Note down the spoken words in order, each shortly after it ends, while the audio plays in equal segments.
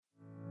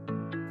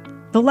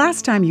The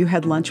last time you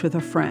had lunch with a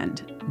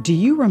friend, do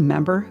you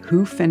remember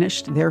who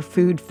finished their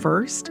food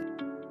first?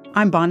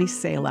 I'm Bonnie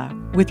Sala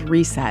with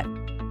Reset.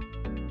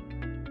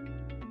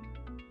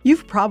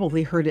 You've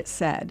probably heard it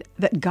said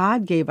that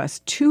God gave us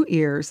 2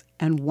 ears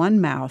and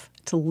 1 mouth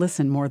to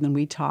listen more than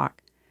we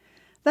talk.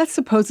 That's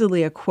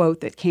supposedly a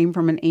quote that came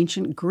from an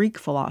ancient Greek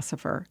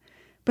philosopher.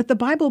 But the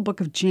Bible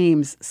book of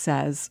James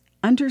says,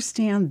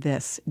 "Understand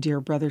this, dear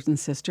brothers and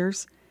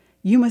sisters.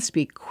 You must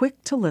be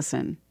quick to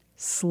listen,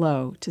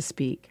 slow to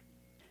speak."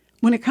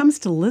 When it comes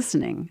to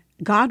listening,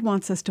 God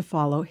wants us to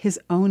follow His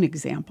own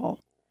example.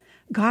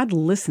 God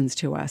listens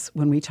to us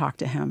when we talk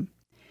to Him.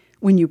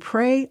 "When you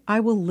pray, I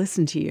will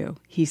listen to you,"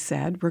 He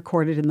said,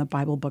 recorded in the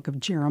Bible book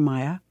of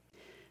Jeremiah.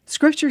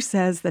 Scripture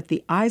says that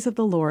the eyes of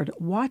the Lord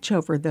watch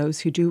over those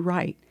who do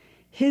right.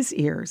 His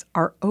ears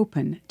are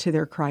open to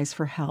their cries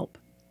for help.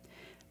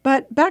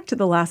 But back to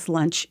the last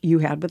lunch you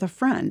had with a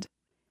friend.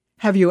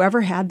 Have you ever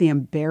had the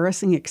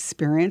embarrassing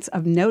experience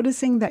of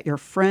noticing that your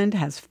friend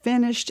has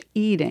finished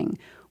eating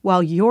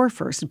while your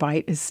first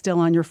bite is still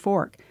on your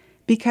fork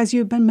because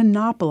you've been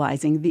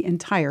monopolizing the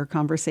entire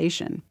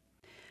conversation?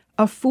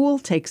 A fool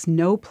takes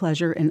no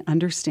pleasure in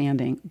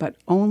understanding, but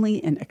only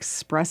in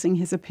expressing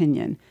his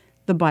opinion,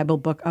 the Bible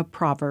book of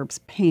Proverbs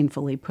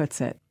painfully puts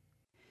it.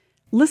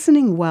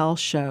 Listening well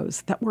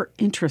shows that we're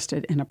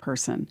interested in a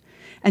person,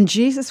 and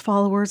Jesus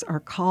followers are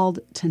called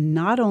to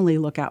not only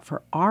look out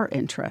for our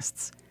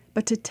interests,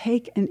 but to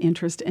take an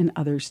interest in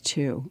others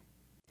too.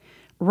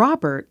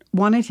 Robert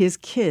wanted his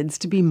kids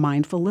to be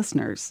mindful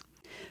listeners.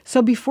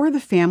 So before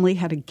the family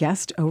had a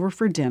guest over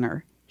for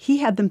dinner, he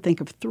had them think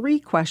of 3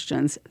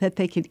 questions that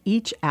they could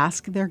each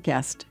ask their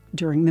guest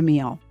during the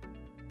meal.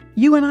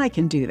 You and I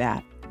can do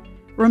that.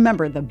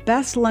 Remember, the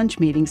best lunch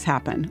meetings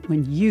happen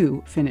when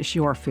you finish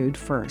your food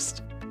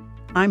first.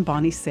 I'm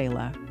Bonnie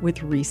Sala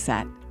with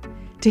Reset.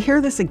 To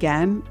hear this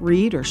again,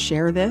 read or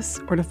share this,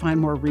 or to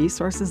find more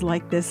resources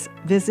like this,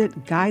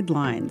 visit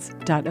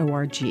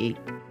guidelines.org.